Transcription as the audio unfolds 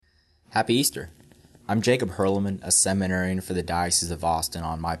Happy Easter. I'm Jacob Hurleman, a seminarian for the Diocese of Austin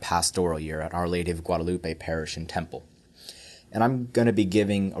on my pastoral year at Our Lady of Guadalupe Parish and Temple. And I'm going to be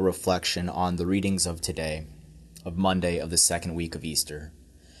giving a reflection on the readings of today, of Monday of the second week of Easter.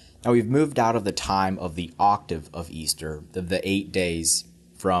 Now we've moved out of the time of the octave of Easter, of the 8 days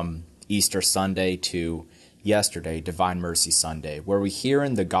from Easter Sunday to yesterday, Divine Mercy Sunday, where we hear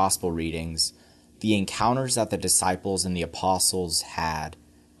in the Gospel readings the encounters that the disciples and the apostles had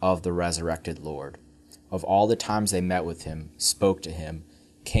of the resurrected Lord, of all the times they met with him, spoke to him,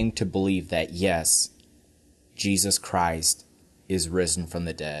 came to believe that yes, Jesus Christ is risen from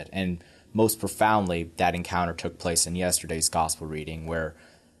the dead. And most profoundly, that encounter took place in yesterday's Gospel reading where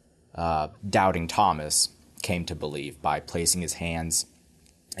doubting Thomas came to believe by placing his hands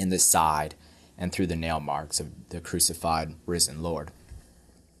in the side and through the nail marks of the crucified, risen Lord.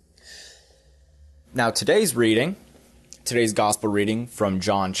 Now today's Gospel reading from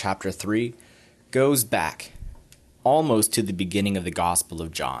John chapter 3 goes back almost to the beginning of the Gospel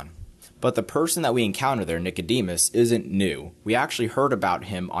of John. But the person that we encounter there, Nicodemus, isn't new. We actually heard about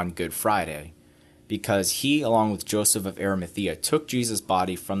him on Good Friday because he, along with Joseph of Arimathea, took Jesus'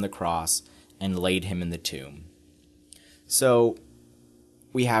 body from the cross and laid him in the tomb. So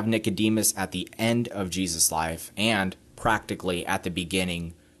we have Nicodemus at the end of Jesus' life and practically at the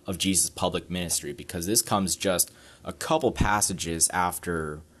beginning of Jesus' public ministry, because this comes just a couple passages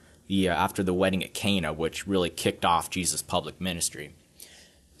after the wedding at Cana, which really kicked off Jesus' public ministry.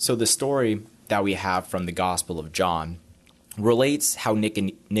 So the story that we have from the Gospel of John relates how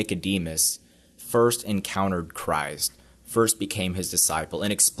Nicodemus first encountered Christ, first became his disciple,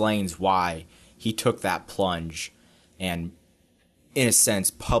 and explains why he took that plunge and, in a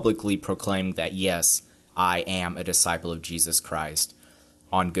sense, publicly proclaimed that, yes, I am a disciple of Jesus Christ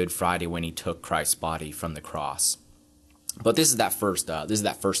on Good Friday when he took Christ's body from the cross. But this is that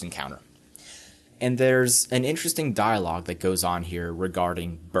first encounter. And there's an interesting dialogue that goes on here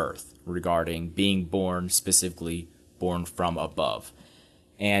regarding birth, regarding being born, specifically born from above.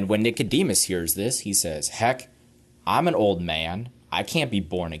 And when Nicodemus hears this, he says, heck, I'm an old man. I can't be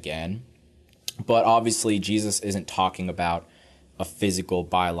born again. But obviously, Jesus isn't talking about a physical,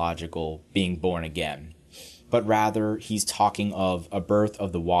 biological being born again, but rather he's talking of a birth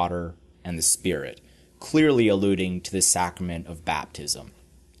of the water and the Spirit, clearly alluding to the sacrament of baptism.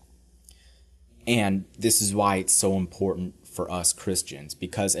 And this is why it's so important for us Christians,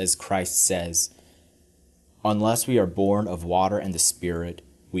 because as Christ says, unless we are born of water and the Spirit,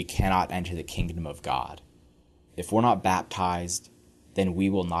 we cannot enter the kingdom of God. If we're not baptized, then we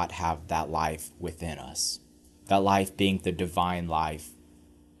will not have that life within us, that life being the divine life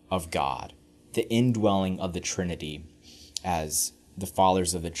of God, the indwelling of the Trinity, as the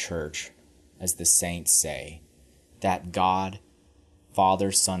fathers of the church, as the saints say, that God,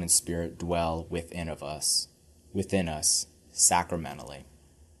 Father, Son, and Spirit dwell within us sacramentally.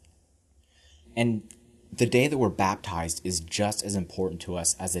 And the day that we're baptized is just as important to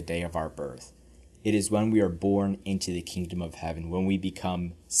us as the day of our birth. It is when we are born into the kingdom of heaven, when we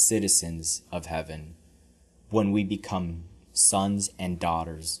become citizens of heaven, when we become sons and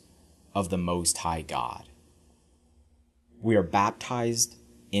daughters of the Most High God. We are baptized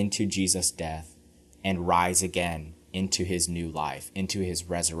into Jesus' death and rise again into his new life, into his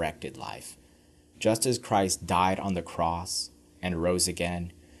resurrected life. Just as Christ died on the cross and rose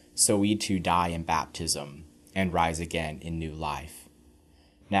again, so we too die in baptism and rise again in new life.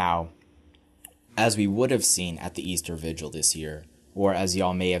 Now, as we would have seen at the Easter Vigil this year, or as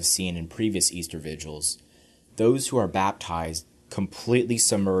y'all may have seen in previous Easter Vigils, those who are baptized completely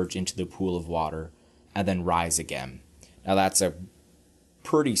submerge into the pool of water and then rise again. Now that's a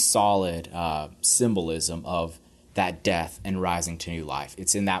pretty solid symbolism of that death and rising to new life.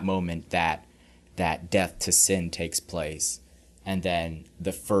 It's in that moment that death to sin takes place, and then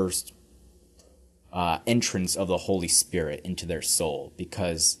the first entrance of the Holy Spirit into their soul,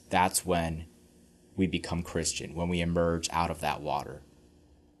 because that's when we become Christian, when we emerge out of that water.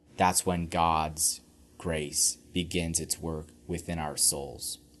 That's when God's grace begins its work within our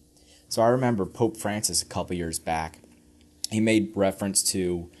souls. So I remember Pope Francis a couple years back, he made reference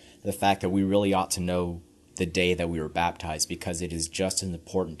to the fact that we really ought to know the day that we were baptized, because it is just as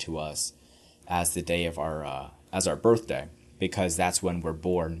important to us as the day of our birthday, because that's when we're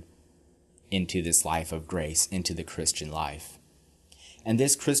born into this life of grace, into the Christian life. And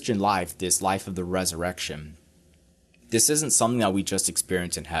this Christian life, this life of the resurrection, this isn't something that we just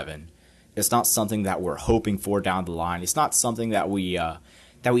experience in heaven. It's not something that we're hoping for down the line. It's not something that we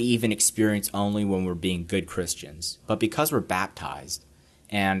even experience only when we're being good Christians. But because we're baptized,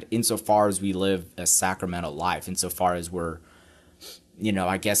 and insofar as we live a sacramental life, insofar as we're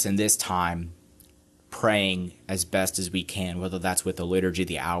I guess in this time, praying as best as we can, whether that's with the liturgy of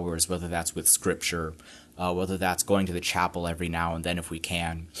the hours, whether that's with scripture, whether that's going to the chapel every now and then if we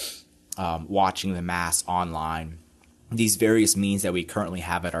can, watching the Mass online, these various means that we currently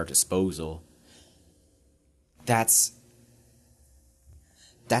have at our disposal. That's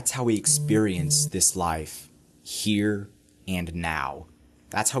how we experience this life here and now.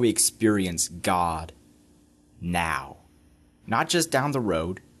 That's how we experience God now. Not just down the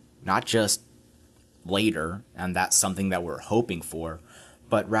road, not just later, and that's something that we're hoping for,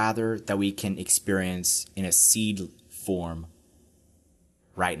 but rather that we can experience in a seed form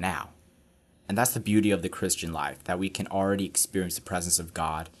right now. And that's the beauty of the Christian life, that we can already experience the presence of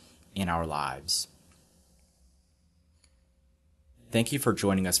God in our lives. Thank you for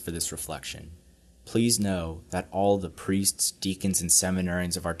joining us for this reflection. Please know that all the priests, deacons, and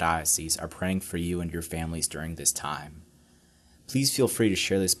seminarians of our diocese are praying for you and your families during this time. Please feel free to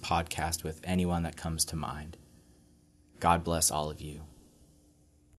share this podcast with anyone that comes to mind. God bless all of you.